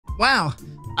Wow,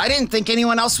 I didn't think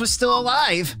anyone else was still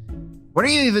alive. What are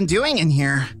you even doing in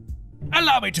here?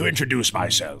 Allow me to introduce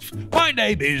myself. My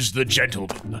name is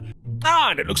TheGentleman.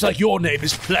 And it looks like your name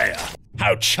is Player.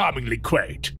 How charmingly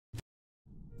quaint.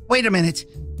 Wait a minute.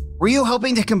 Were you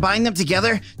hoping to combine them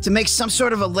together to make some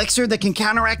sort of elixir that can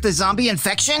counteract the zombie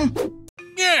infection?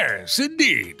 Yes,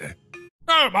 indeed.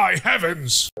 Oh my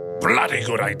heavens! Bloody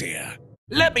good idea.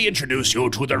 Let me introduce you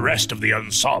to the rest of the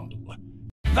ensemble.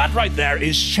 That right there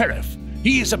is Sheriff.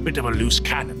 He's a bit of a loose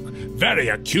cannon, very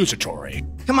accusatory.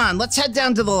 Come on, let's head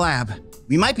down to the lab.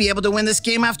 We might be able to win this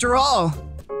game after all.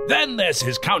 Then there's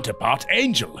his counterpart,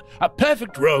 Angel, a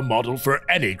perfect role model for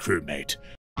any crewmate.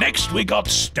 Next we got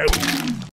Stone.